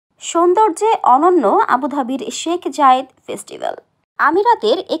সৌন্দর্যে অনন্য আবুধাবির শেখ জায়েদ ফেস্টিভ্যাল।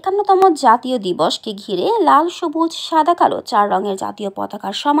 আমিরাতের ৫১তম জাতীয় দিবসকে ঘিরে লাল, সবুজ, সাদা, কালো ৪ রঙের জাতীয়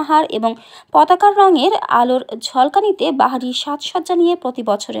পতাকার সমাহার এবং পতাকার রঙের আলোর ঝলকানিতে বাহারি সাজসজ্জা নিয়ে প্রতি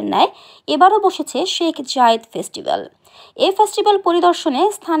বছরের ন্যায় এবারও বসেছে শেখ জায়েদ ফেস্টিভ্যাল। এই ফেস্টিভ্যাল পরিদর্শনে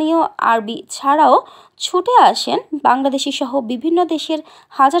স্থানীয় আরবি ছাড়াও ছুটে আসেন বাংলাদেশি সহ বিভিন্ন দেশের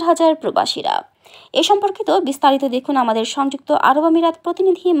হাজার হাজার প্রবাসীরা। এ সম্পর্কিত বিস্তারিত দেখুন আমাদের সংযুক্ত আরব আমিরাত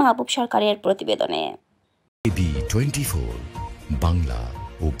প্রতিনিধি মাহবুব সরকারের প্রতিবেদনে। বাংলা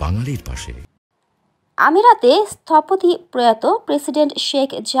ও বাঙালির পাশে। আমিরাতে স্থপতি প্রয়াত প্রেসিডেন্ট শেখ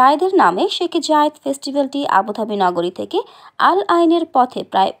জায়েদের নামে শেখ জায়েদ ফেস্টিভ্যালটি আবুধাবি নগরী থেকে আল আইনের পথে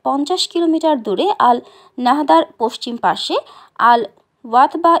প্রায় ৫০ কিলোমিটার দূরে আল নাহদার পশ্চিম পাশে আল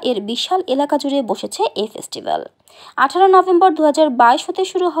ওয়াতবা এর বিশাল এলাকা জুড়ে বসেছে এই ফেস্টিভ্যাল। ১৮ নভেম্বর ২০২২ হতে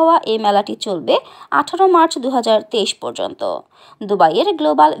শুরু হওয়া এই মেলাটি চলবে ১৮ মার্চ ২০২৩ পর্যন্ত। দুবাইয়ের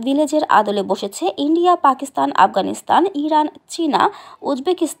গ্লোবাল ভিলেজের আদলে বসেছে ইন্ডিয়া, পাকিস্তান, আফগানিস্তান, ইরান, চীনা,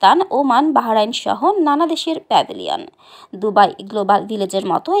 উজবেকিস্তান, ওমান, বাহরাইন সহ নানা দেশের প্যাভিলিয়ন। দুবাই গ্লোবাল ভিলেজের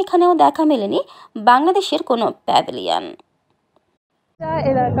মতো এখানেও দেখা মেলেনি বাংলাদেশের কোনো প্যাভিলিয়ন।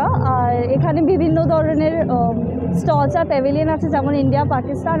 এলাকা আর এখানে বিভিন্ন ধরনের স্টলস আর প্যাভিলিয়ন আছে, যেমন ইন্ডিয়া,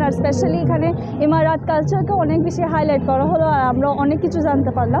 পাকিস্তান, আর স্পেশালি এখানে ইমারাত কালচারকে অনেক বেশি হাইলাইট করা হলো আর আমরা অনেক কিছু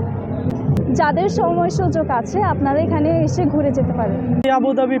জানতে পারলাম। যাদের সময় সুযোগ আছে আপনারা এখানে এসে ঘুরে যেতে পারেন।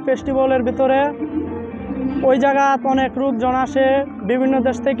 আবুধাবি ফেস্টিভ্যালের ভিতরে ওই জায়গা অনেক লোকজন আসে বিভিন্ন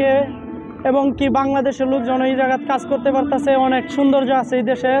দেশ থেকে, এবং কি বাংলাদেশের লোকজন এই জায়গায় কাজ করতে পারতেছে। অনেক সৌন্দর্য আছে এই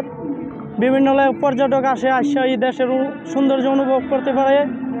দেশের, বিভিন্ন পর্যটক আসে এই দেশের সৌন্দর্য অনুভব করতে পারে,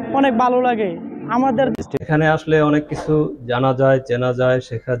 অনেক ভালো লাগে আমাদের। এখানে আসলে অনেক কিছু জানা যায়, চেনা যায়,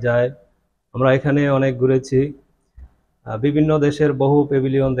 শেখা যায়। আমরা এখানে অনেক ঘুরেছি, বিভিন্ন দেশের বহু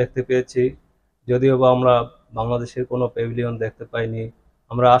প্যাভিলিয়ন দেখতে পেয়েছি, যদিও বা আমরা বাংলাদেশের কোনো প্যাভিলিয়ন দেখতে পাইনি।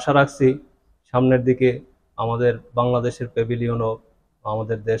 আমরা আশা রাখছি সামনের দিকে আমাদের বাংলাদেশের প্যাভিলিয়নও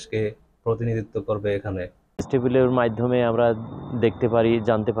আমাদের দেশকে প্রতিনিধিত্ব করবে। এখানে ফেস্টিভ্যালের মাধ্যমে আমরা দেখতে পারি,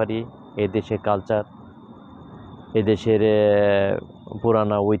 জানতে পারি এই দেশের কালচার, এই দেশের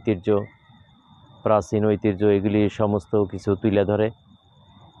পুরানা ঐতিহ্য, প্রাচীন ঐতিহ্য, এগুলি সমস্ত কিছু তুলে ধরে।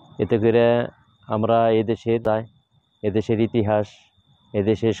 এতে করে আমরা এদেশের ইতিহাস,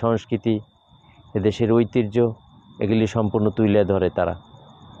 এদেশের সংস্কৃতি, এদেশের ঐতিহ্য এগুলি সম্পূর্ণ তুলে ধরে তারা।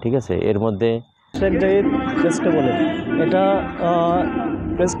 ঠিক আছে, এর মধ্যে শেখ জায়েদ ফেস্টিভ্যাল, এটা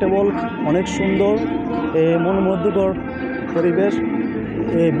ফেস্টিভ্যাল অনেক সুন্দর, মনোমুগ্ধকর পরিবেশ।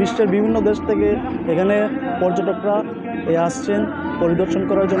 বিশ্বের বিভিন্ন দেশ থেকে এখানে পর্যটকরা আসছেন পরিদর্শন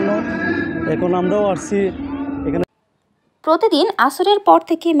করার জন্য। এখন আমরাও আসছি এখানে। প্রতিদিন আসরের পর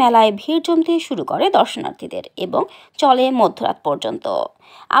থেকে মেলায় ভিড় জমতে শুরু করে দর্শনার্থীদের এবং চলে মধ্যরাত পর্যন্ত।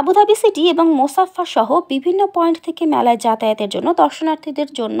 আবুধাবি সিটি এবং মোসাফফা সহ বিভিন্ন পয়েন্ট থেকে মেলায় যাতায়াতের জন্য দর্শনার্থীদের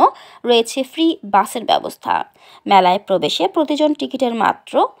জন্য রয়েছে ফ্রি বাসের ব্যবস্থা। মেলায় প্রবেশে প্রতিজন টিকিটের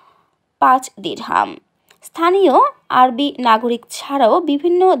মাত্র ৫ দিরহাম। স্থানীয় আরবি নাগরিক ছাড়াও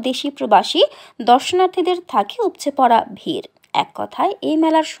বিভিন্ন দেশি প্রবাসী দর্শনার্থীদের থাকে উপচে পড়া ভিড়। এক কথায় এই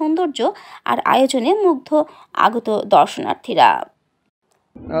মেলার সৌন্দর্য আর আয়োজনে মুগ্ধ আগত দর্শনার্থীরা।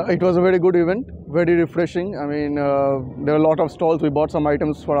 It was a very good event, very refreshing. I mean, there were a lot of stalls. We bought some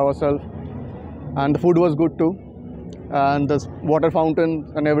items for ourselves, and the food was good too, and the water fountain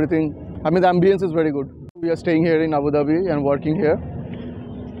and everything. I mean, the ambience is very good. We are staying here in Abu Dhabi and working here,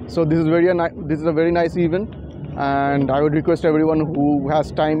 so this is a very nice event, and I would request everyone who has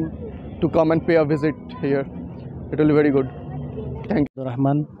time to come and pay a visit here. It will be very good. Thank you.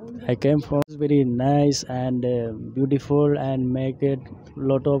 Rahman, I came from. It's very nice and beautiful, and make it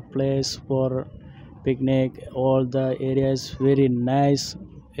lot of place for picnic. All the area is very nice.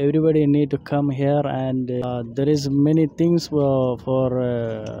 Everybody need to come here, and there is many things for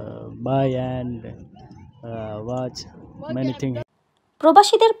buy and watch many things.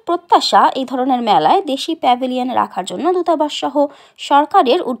 প্রবাসীদের প্রত্যাশা এই ধরনের মেলায় দেশি pavilion রাখার জন্য দূতাবাস সহ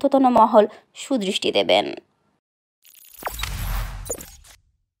সরকারের ঊর্ধ্বতন মহল সুদৃষ্টি দেবেন।